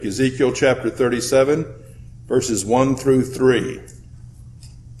Ezekiel chapter 37, verses 1 through 3.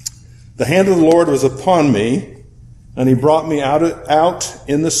 The hand of the Lord was upon me, and he brought me out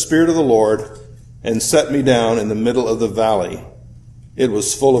in the Spirit of the Lord and set me down in the middle of the valley. It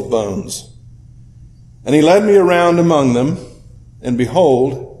was full of bones. And he led me around among them, and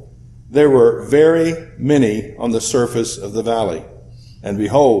behold, there were very many on the surface of the valley. And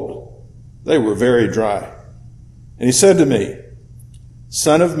behold, they were very dry. And he said to me,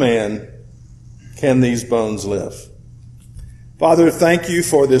 Son of man, can these bones live? Father, thank you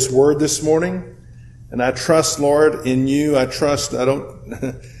for this word this morning. And I trust, Lord, in you.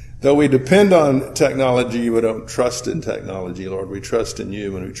 Though we depend on technology, we don't trust in technology, Lord. We trust in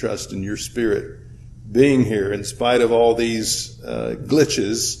you, and we trust in your Spirit being here. In spite of all these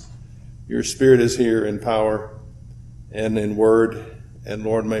glitches, your Spirit is here in power and in word. And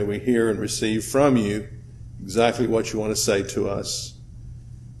Lord, may we hear and receive from you exactly what you want to say to us.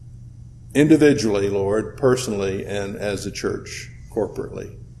 Individually, Lord, personally, and as a church,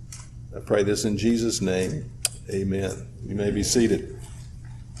 corporately. I pray this in Jesus' name. Amen. You may be seated.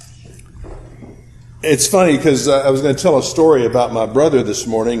 It's funny because I was going to tell a story about my brother this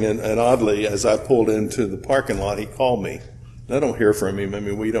morning, and oddly, as I pulled into the parking lot, he called me. And I don't hear from him. I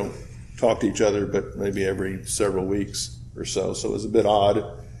mean, we don't talk to each other, but maybe every several weeks or so. So it was a bit odd.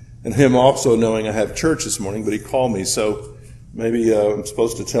 And him also knowing I have church this morning, but he called me. So maybe I'm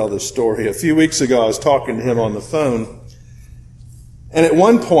supposed to tell this story. A few weeks ago, I was talking to him on the phone. And at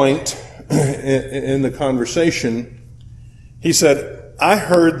one point in the conversation, he said, I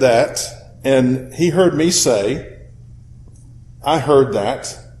heard that. And he heard me say, I heard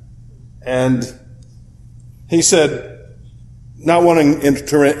that. And he said, not wanting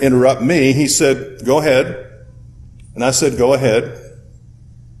to interrupt me, he said, go ahead. And I said, go ahead.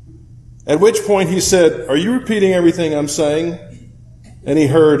 At which point he said, are you repeating everything I'm saying? And he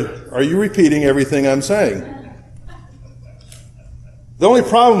heard, are you repeating everything I'm saying? The only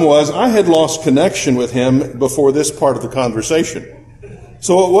problem was I had lost connection with him before this part of the conversation.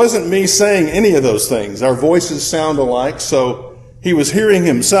 So it wasn't me saying any of those things. Our voices sound alike, so he was hearing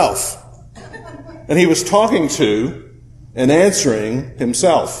himself. And he was talking to and answering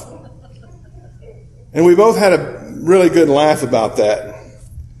himself. And we both had a really good laugh about that.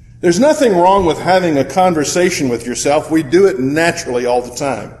 There's nothing wrong with having a conversation with yourself. We do it naturally all the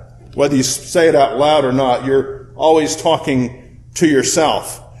time. Whether you say it out loud or not, you're always talking to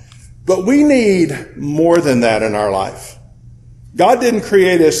yourself. But we need more than that in our life. God didn't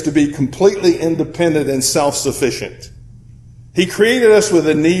create us to be completely independent and self-sufficient. He created us with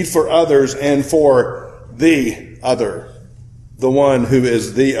a need for others and for the other, the one who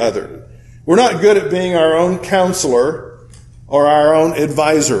is the other. We're not good at being our own counselor or our own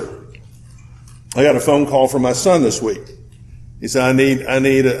advisor. I got a phone call from my son this week. He said, I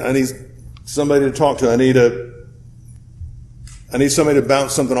need somebody to talk to. I need somebody to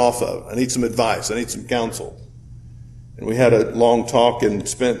bounce something off of. I need some advice. I need some counsel. And we had a long talk and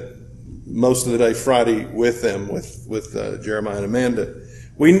spent most of the day Friday with them, with Jeremiah and Amanda.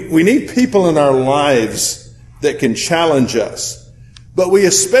 We need people in our lives that can challenge us. But we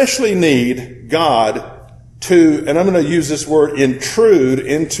especially need God to, and I'm going to use this word, intrude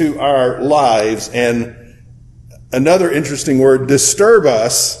into our lives. And another interesting word, disturb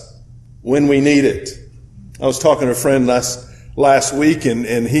us when we need it. I was talking to a friend last week,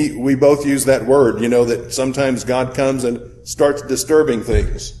 and we both use that word, that sometimes God comes and starts disturbing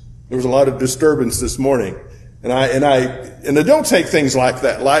things. There was a lot of disturbance this morning. And I don't take things like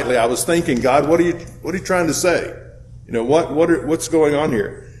that lightly. I was thinking, God, what are you trying to say? What's going on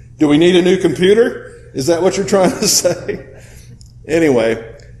here? Do we need a new computer? Is that what you're trying to say?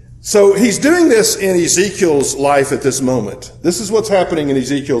 Anyway, so he's doing this in Ezekiel's life at this moment. This is what's happening in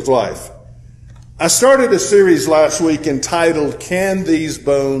Ezekiel's life. I started a series last week entitled, Can These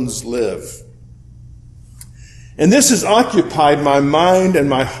Bones Live? And this has occupied my mind and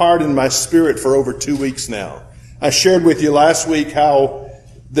my heart and my spirit for over 2 weeks now. I shared with you last week how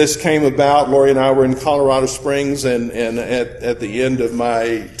this came about. Lori and I were in Colorado Springs, and at the end of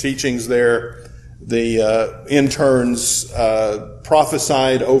my teachings there, the interns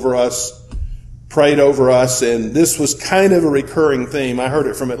prophesied over us, prayed over us, and this was kind of a recurring theme. I heard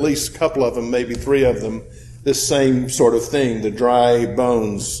it from at least a couple of them, maybe 3 of them, this same sort of thing, the dry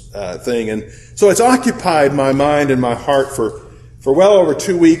bones thing. And so it's occupied my mind and my heart for well over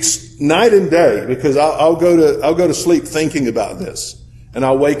 2 weeks, night and day, because I'll go to sleep thinking about this. And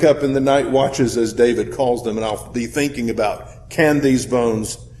I'll wake up in the night watches, as David calls them, and I'll be thinking about, can these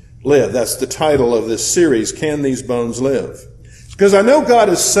bones live? That's the title of this series, Can These Bones Live? Because I know God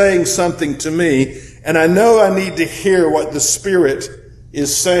is saying something to me, and I know I need to hear what the Spirit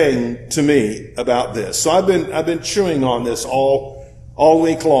is saying to me about this. So I've been chewing on this all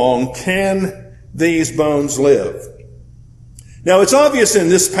week long. Can these bones live? Now it's obvious in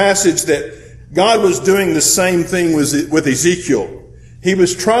this passage that God was doing the same thing with Ezekiel. He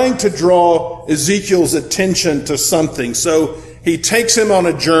was trying to draw Ezekiel's attention to something. So he takes him on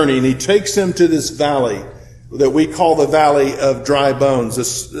a journey, and he takes him to this valley that we call the Valley of Dry Bones.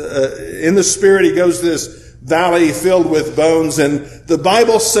 In the Spirit, he goes to this valley filled with bones, and the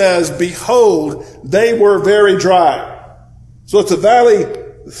Bible says, behold, they were very dry. So it's a valley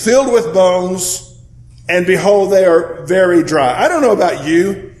filled with bones, and behold, they are very dry. I don't know about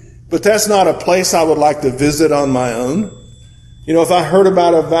you, but that's not a place I would like to visit on my own. You know, if I heard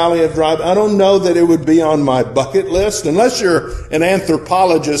about a valley of dry, I don't know that it would be on my bucket list. Unless you're an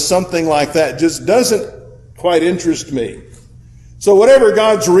anthropologist, something like that just doesn't quite interest me. So whatever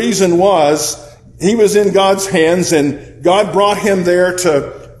God's reason was, he was in God's hands, and God brought him there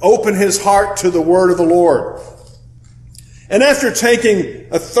to open his heart to the word of the Lord. And after taking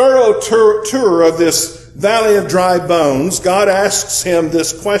a thorough tour of this valley of dry bones, God asks him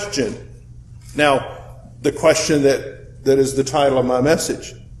this question. Now, the question that is the title of my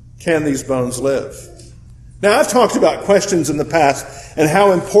message. Can these bones live? Now, I've talked about questions in the past and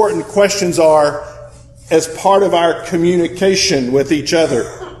how important questions are as part of our communication with each other.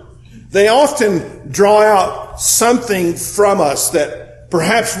 They often draw out something from us that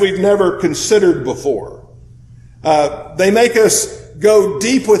perhaps we've never considered before. They make us go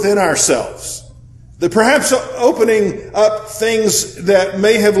deep within ourselves. They're perhaps opening up things that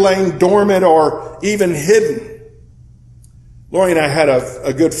may have lain dormant or even hidden. Lori and I had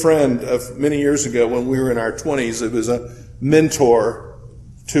a good friend of many years ago when we were in our 20s. It was a mentor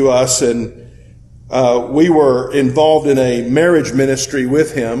to us, and we were involved in a marriage ministry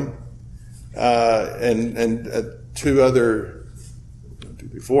with him and two other.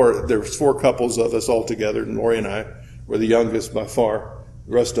 Before there was 4 couples of us all together, and Lori and I were the youngest by far.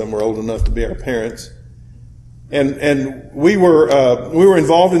 The rest of them were old enough to be our parents. And we were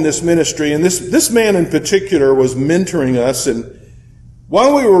involved in this ministry, and this man in particular was mentoring us. And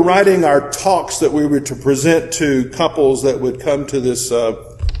while we were writing our talks that we were to present to couples that would come to this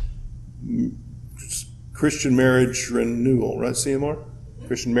Christian Marriage Renewal, right, CMR?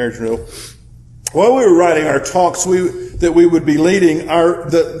 Christian Marriage Renewal. While we were writing our talks that we would be leading,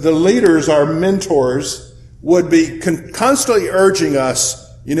 the leaders, our mentors, would be constantly urging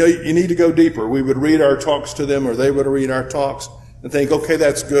us, you know, you need to go deeper. We would read our talks to them, or they would read our talks and think, okay,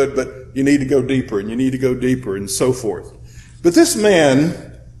 that's good, but you need to go deeper, and you need to go deeper, and so forth. But this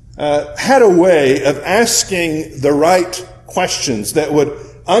man had a way of asking the right questions that would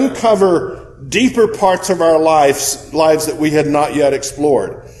uncover deeper parts of our lives that we had not yet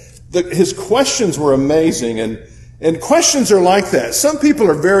explored. His questions were amazing, and questions are like that. Some people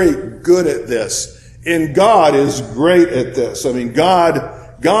are very good at this, and God is great at this. I mean,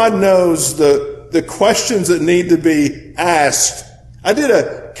 God knows the questions that need to be asked. I did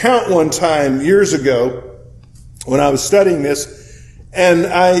a count one time years ago when I was studying this, and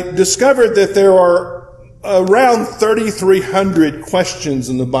I discovered that there are around 3,300 questions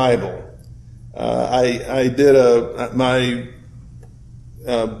in the Bible. I did my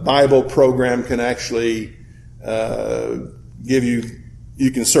Bible program can actually give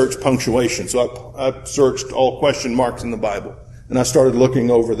you can search punctuation. So I searched all question marks in the Bible. And I started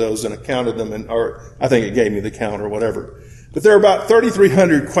looking over those, and I counted them, or I think it gave me the count or whatever. But there are about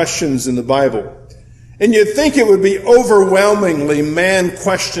 3,300 questions in the Bible. And you'd think it would be overwhelmingly man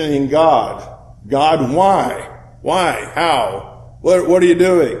questioning God. God, why? Why? How? What are you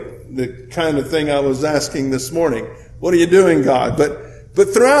doing? The kind of thing I was asking this morning. What are you doing, God? But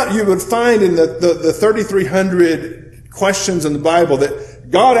throughout you would find in the 3,300 questions in the Bible that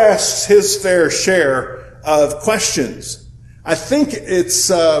God asks his fair share of questions. I think in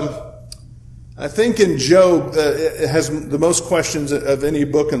Job, it has the most questions of any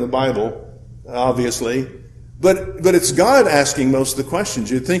book in the Bible, obviously. But it's God asking most of the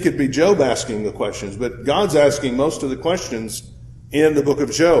questions. You'd think it'd be Job asking the questions, but God's asking most of the questions in the book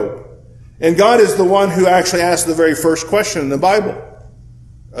of Job. And God is the one who actually asked the very first question in the Bible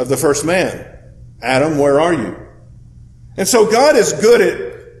of the first man. Adam, where are you? And so God is good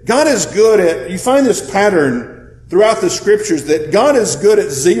at, you find this pattern throughout the scriptures that God is good at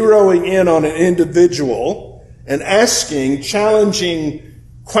zeroing in on an individual and asking challenging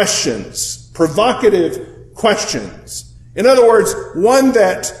questions, provocative questions. In other words, one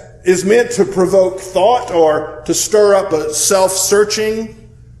that is meant to provoke thought or to stir up a self-searching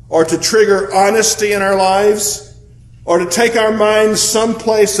or to trigger honesty in our lives or to take our minds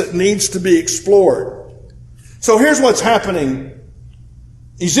someplace that needs to be explored. So here's what's happening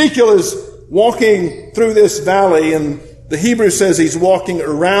Ezekiel is walking through this valley, and the Hebrew says he's walking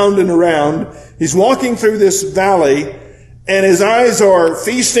around and around. He's walking through this valley, and his eyes are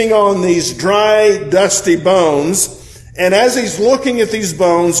feasting on these dry, dusty bones. And as he's looking at these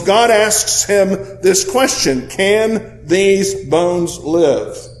bones, God asks him this question: can these bones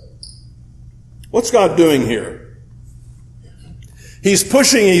live? What's God doing here? He's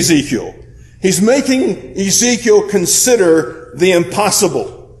pushing Ezekiel. He's making Ezekiel consider the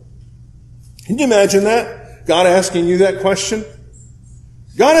impossible. Can you imagine that? God asking you that question?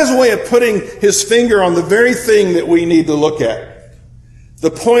 God has a way of putting his finger on the very thing that we need to look at.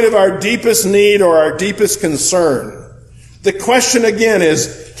 The point of our deepest need or our deepest concern. The question again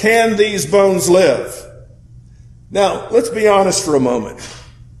is, can these bones live? Now, let's be honest for a moment.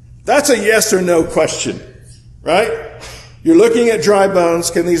 That's a yes or no question, right? You're looking at dry bones,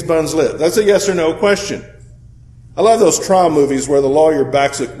 can these bones live? That's a yes or no question. I love those trial movies where the lawyer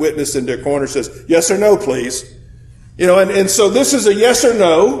backs a witness into a corner and says, yes or no, please. And so this is a yes or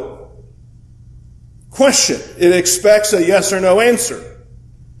no question. It expects a yes or no answer.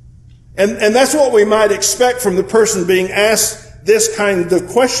 And that's what we might expect from the person being asked this kind of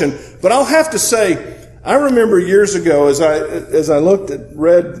question. But I'll have to say, I remember years ago as I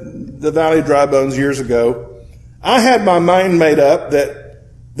read the Valley of Dry Bones years ago, I had my mind made up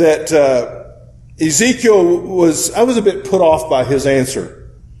that Ezekiel I was a bit put off by his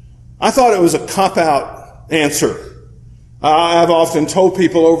answer. I thought it was a cop-out answer. I've often told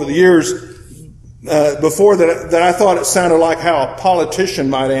people over the years before that I thought it sounded like how a politician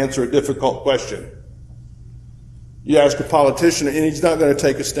might answer a difficult question. You ask a politician, and he's not going to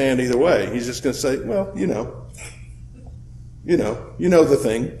take a stand either way. He's just going to say, well, you know the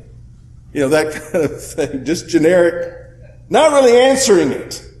thing. That kind of thing. Just generic. Not really answering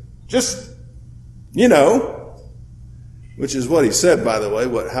it. Just, which is what he said, by the way,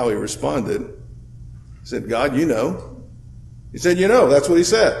 how he responded. He said, God, you know. He said, that's what he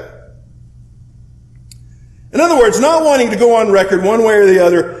said. In other words, not wanting to go on record one way or the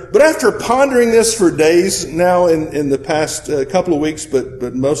other, but after pondering this for days now in the past couple of weeks,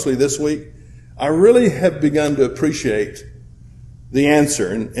 but mostly this week, I really have begun to appreciate the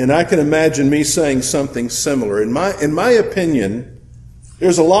answer. And I can imagine me saying something similar. In my opinion,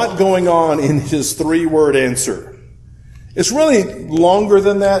 there's a lot going on in his 3-word answer. It's really longer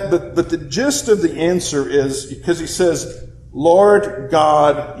than that, but the gist of the answer is, because he says, Lord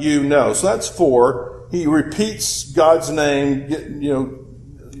God, you know. So that's 4. He repeats God's name,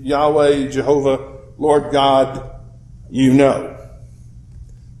 Yahweh, Jehovah, Lord God, you know.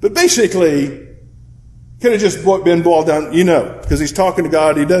 But basically, could have just been boiled down, because he's talking to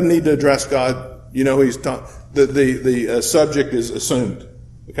God. He doesn't need to address God. The subject is assumed.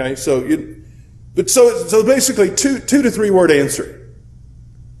 Okay, so basically 2 to 3 word answer.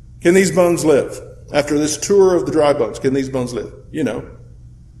 Can these bones live? After this tour of the dry bones, can these bones live?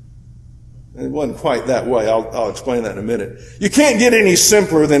 It wasn't quite that way. I'll explain that in a minute. You can't get any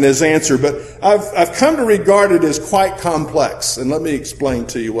simpler than his answer, but I've come to regard it as quite complex. And let me explain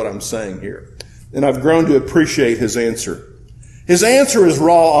to you what I'm saying here. And I've grown to appreciate his answer. His answer is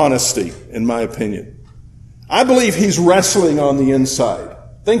raw honesty, in my opinion. I believe he's wrestling on the inside.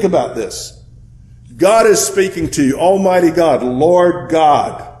 Think about this. God is speaking to you. Almighty God, Lord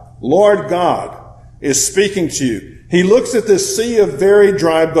God is speaking to you. He looks at this sea of very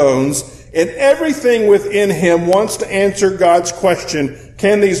dry bones, and everything within him wants to answer God's question,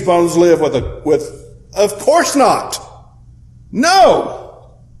 can these bones live with of course not.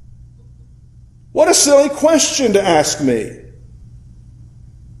 No. What a silly question to ask me.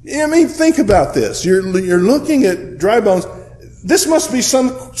 Think about this. You're looking at dry bones. This must be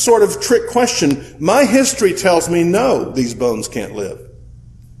some sort of trick question. My history tells me no, these bones can't live.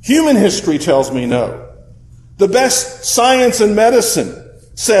 Human history tells me no. The best science and medicine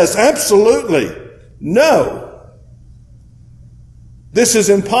says absolutely no. This is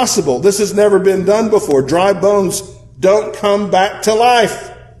impossible. This has never been done before. Dry bones don't come back to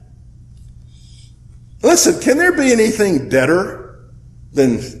life. Listen, can there be anything deader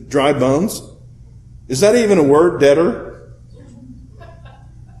than dry bones? Is that even a word, deader?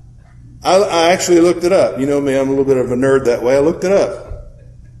 I actually looked it up. You know me, I'm a little bit of a nerd that way. I looked it up.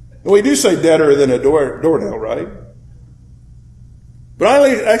 And we do say deader than a doornail, right? But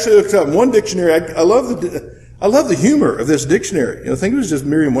I actually looked up one dictionary. I love the humor of this dictionary. I think it was just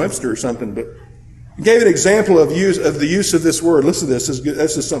Merriam-Webster or something, but it gave an example of the use of this word. Listen to this.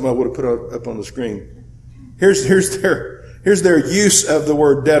 This is something I would have put up on the screen. Here's their use of the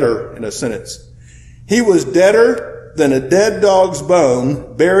word deader in a sentence. He was deader than a dead dog's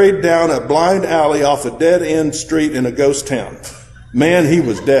bone buried down a blind alley off a dead-end street in a ghost town. Man, he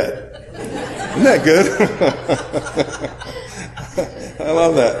was dead. Isn't that good? I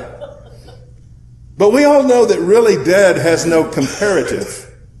love that. But we all know that really dead has no comparative,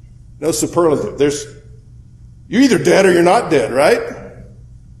 no superlative. You're either dead or you're not dead, right?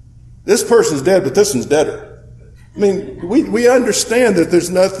 This person's dead, but this one's deader. I mean, we understand that there's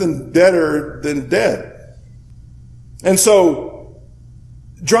nothing deader than dead. And so,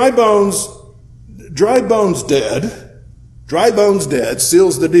 dry bones dead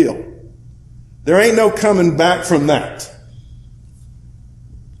seals the deal. There ain't no coming back from that.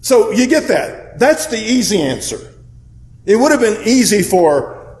 So you get that. That's the easy answer. It would have been easy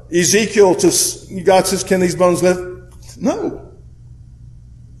for Ezekiel God says, can these bones live? No.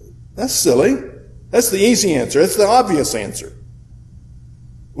 That's silly. That's the easy answer. That's the obvious answer.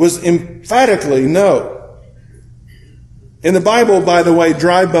 It was emphatically no. In the Bible, by the way,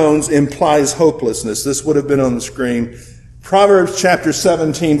 dry bones implies hopelessness. This would have been on the screen. Proverbs chapter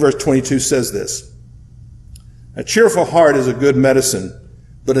 17, verse 22 says this. A cheerful heart is a good medicine,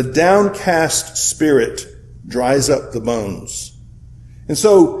 but a downcast spirit dries up the bones. And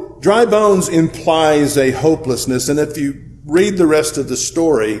so, dry bones implies a hopelessness. And if you read the rest of the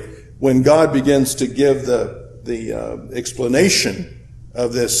story, when God begins to give the explanation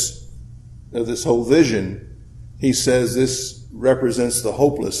of this whole vision, he says this represents the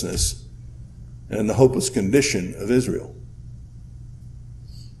hopelessness and the hopeless condition of Israel.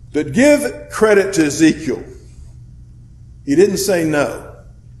 But give credit to Ezekiel. He didn't say no.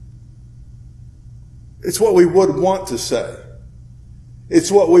 It's what we would want to say.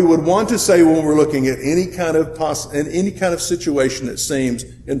 It's what we would want to say when we're looking at any kind of situation that seems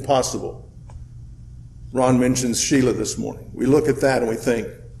impossible. Ron mentions Sheila this morning. We look at that and we think,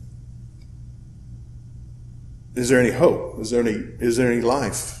 is there any hope? Is there any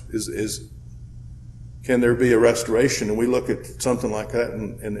life? Can there be a restoration? And we look at something like that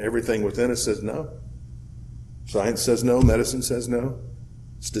and everything within us says no. Science says no. Medicine says no.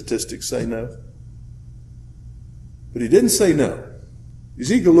 Statistics say no. But he didn't say no.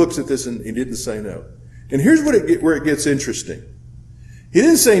 Ezekiel looks at this and he didn't say no. And here's where it gets interesting. He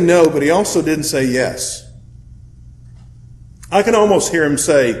didn't say no, but he also didn't say yes. I can almost hear him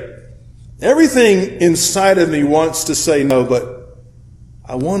say, everything inside of me wants to say no, but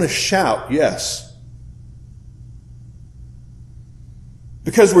I want to shout yes.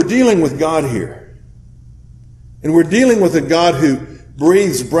 Because we're dealing with God here. And we're dealing with a God who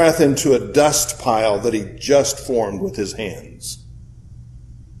breathes breath into a dust pile that he just formed with his hands.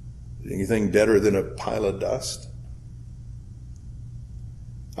 Anything deader than a pile of dust?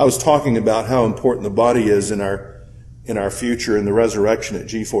 I was talking about how important the body is in our future in the resurrection at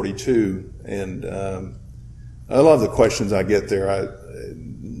G42, and I love the questions I get there.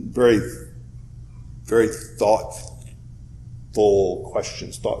 Very, very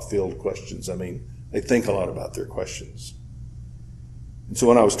thought-filled questions. I mean, they think a lot about their questions. And so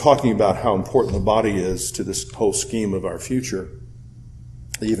when I was talking about how important the body is to this whole scheme of our future,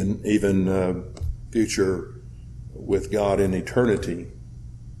 even future with God in eternity,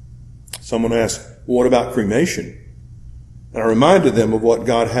 someone asked, well, what about cremation? And I reminded them of what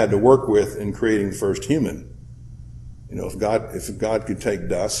God had to work with in creating the first human. You know, if God could take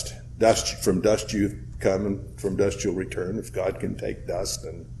dust, from dust you've come and from dust you'll return. If God can take dust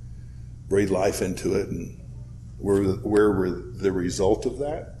and breathe life into it, and we're the result of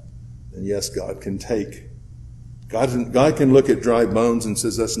that, then yes, God can look at dry bones and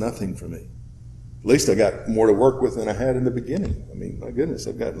says, that's nothing for me. At least I got more to work with than I had in the beginning. I mean, my goodness,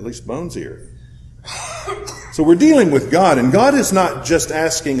 I've got at least bones here. So we're dealing with God, and God is not just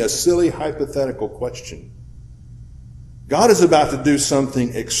asking a silly hypothetical question. God is about to do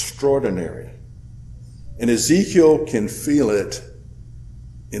something extraordinary. And Ezekiel can feel it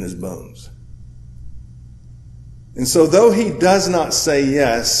in his bones. And so though he does not say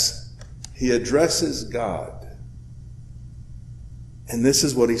yes, he addresses God. And this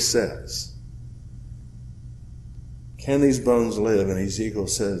is what he says. Can these bones live? And Ezekiel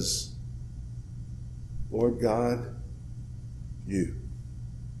says, Lord God, you.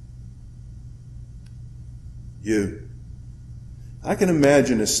 I can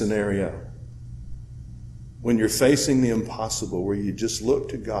imagine a scenario when you're facing the impossible where you just look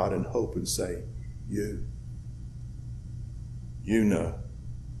to God and hope and say, you know.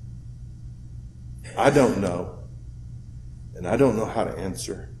 I don't know. And I don't know how to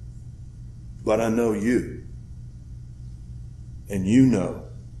answer. But I know you. And you know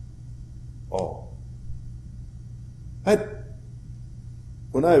all.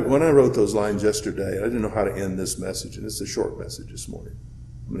 When I wrote those lines yesterday, I didn't know how to end this message, and it's a short message this morning.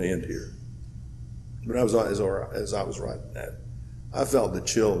 I'm going to end here. But as I was writing that, I felt the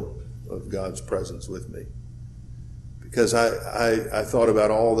chill of God's presence with me. Because I thought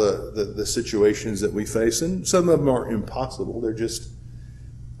about all the situations that we face, and some of them aren't impossible. They're just,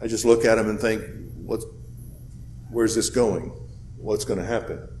 I just look at them and think, where's this going? What's going to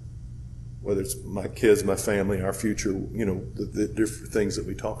happen? Whether it's my kids, my family, our future, the different things that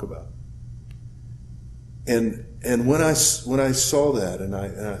we talk about. And when I saw that, and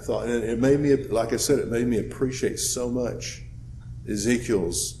I thought, and it made me, like I said, it made me appreciate so much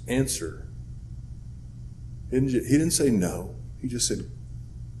Ezekiel's answer. He didn't say no. He just said,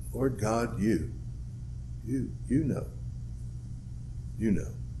 Lord God, you know. You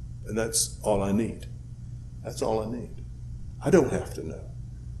know. And that's all I need. That's all I need. I don't have to know.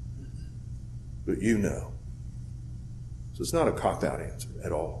 But you know. So it's not a cop-out answer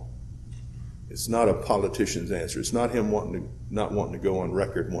at all. It's not a politician's answer. It's not him not wanting to go on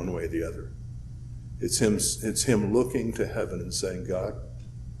record one way or the other. It's him looking to heaven and saying, God,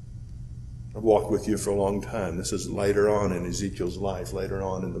 I've walked with you for a long time. This is later on in Ezekiel's life, later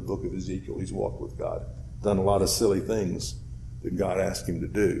on in the book of Ezekiel. He's walked with God, done a lot of silly things that God asked him to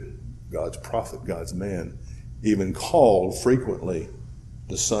do. God's prophet, God's man, even called frequently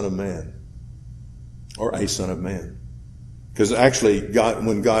the Son of Man, or a Son of Man. Because actually,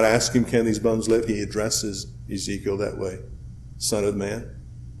 when God asked him, can these bones live? He addresses Ezekiel that way. Son of Man,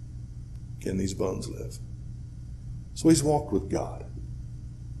 can these bones live? So he's walked with God.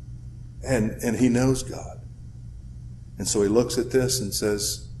 And he knows God. And so he looks at this and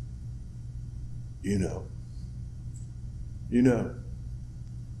says, you know. You know.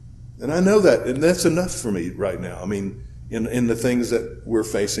 And I know that, and that's enough for me right now. I mean, in the things that we're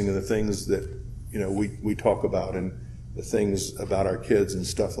facing and the things that, we talk about and the things about our kids and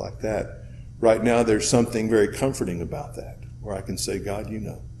stuff like that. Right now, there's something very comforting about that, where I can say, God, you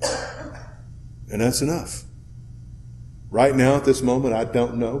know. And that's enough. Right now, at this moment, I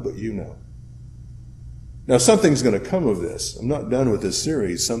don't know, but you know. Now, something's going to come of this. I'm not done with this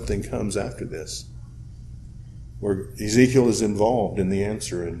series. Something comes after this, where Ezekiel is involved in the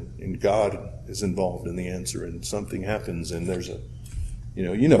answer, and God is involved in the answer, and something happens, and there's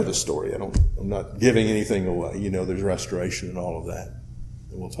you know the story. I'm not giving anything away. There's restoration and all of that.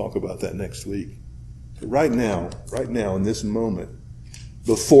 And we'll talk about that next week. But right now, in this moment,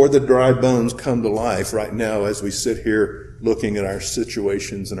 before the dry bones come to life, right now, as we sit here looking at our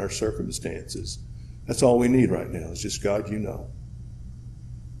situations and our circumstances, that's all we need right now is just, God, you know.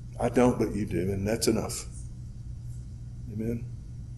 I don't, but you do, and that's enough. Amen.